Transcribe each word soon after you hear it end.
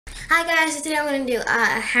Hi guys, so today I'm going to do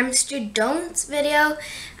a hamster don'ts video,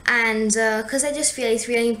 and because I just feel it's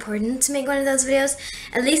really important to make one of those videos,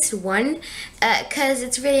 at least one, because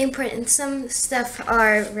it's really important. Some stuff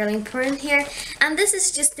are really important here, and this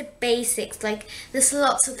is just the basics. Like, there's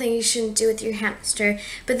lots of things you shouldn't do with your hamster,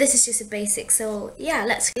 but this is just a basic. So yeah,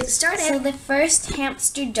 let's get started. So the first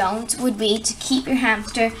hamster don't would be to keep your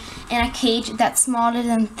hamster in a cage that's smaller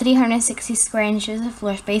than 360 square inches of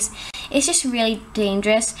floor space. It's just really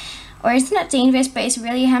dangerous. Or it's not dangerous, but it's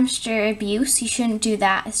really hamster abuse. You shouldn't do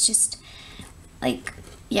that. It's just like,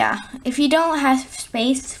 yeah. If you don't have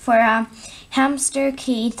space for a hamster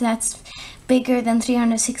cage that's bigger than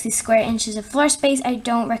 360 square inches of floor space, I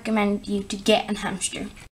don't recommend you to get a hamster.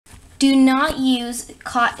 Do not use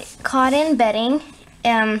cotton bedding.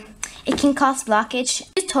 It can cause blockage.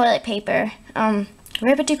 Use toilet paper.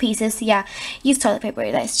 Rip it to pieces. Yeah, use toilet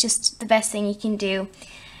paper. That's just the best thing you can do.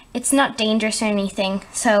 It's not dangerous or anything,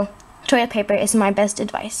 so toilet paper is my best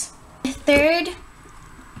advice. The third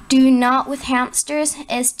do not with hamsters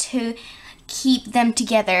is to keep them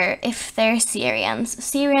together if they're Syrians.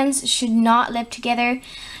 Syrians should not live together.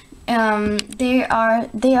 They are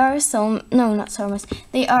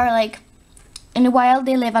like, in the wild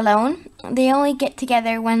they live alone. They only get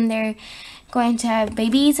together when they're going to have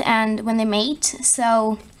babies and when they mate.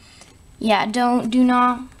 So yeah, do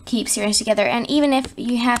not keep Syrians together. And even if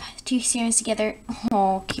you have two Syrians together,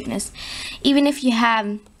 oh cuteness, even if you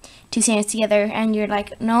have two Syrians together and you're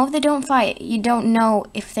like, no, they don't fight, you don't know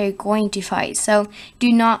if they're going to fight. So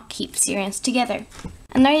do not keep Syrians together.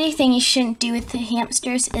 Another thing you shouldn't do with the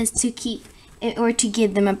hamsters is to keep or to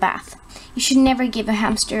give them a bath. You should never give a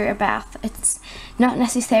hamster a bath. It's not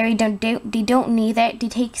necessary. They don't need it. They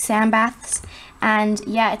take sand baths, and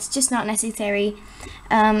yeah, it's just not necessary.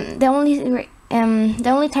 The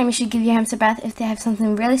only time you should give your hamster a bath if they have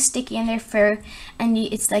something really sticky in their fur and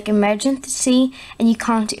it's like emergency and you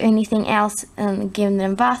can't do anything else, giving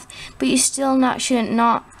them a bath. But you still shouldn't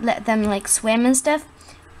not let them like swim and stuff.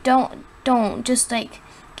 Don't just like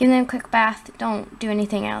give them a quick bath. Don't do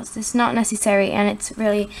anything else. It's not necessary, and it's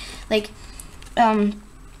really like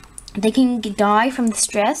they can die from the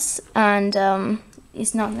stress, and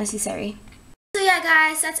it's not necessary. So yeah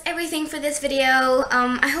guys, that's everything for this video.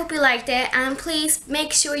 I hope you liked it, and please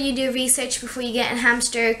make sure you do research before you get a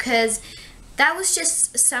hamster, because that was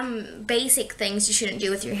just some basic things you shouldn't do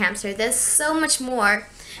with your hamster. There's so much more,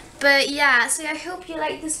 but yeah, so I hope you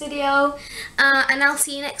liked this video, and I'll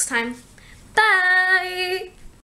see you next time. Bye!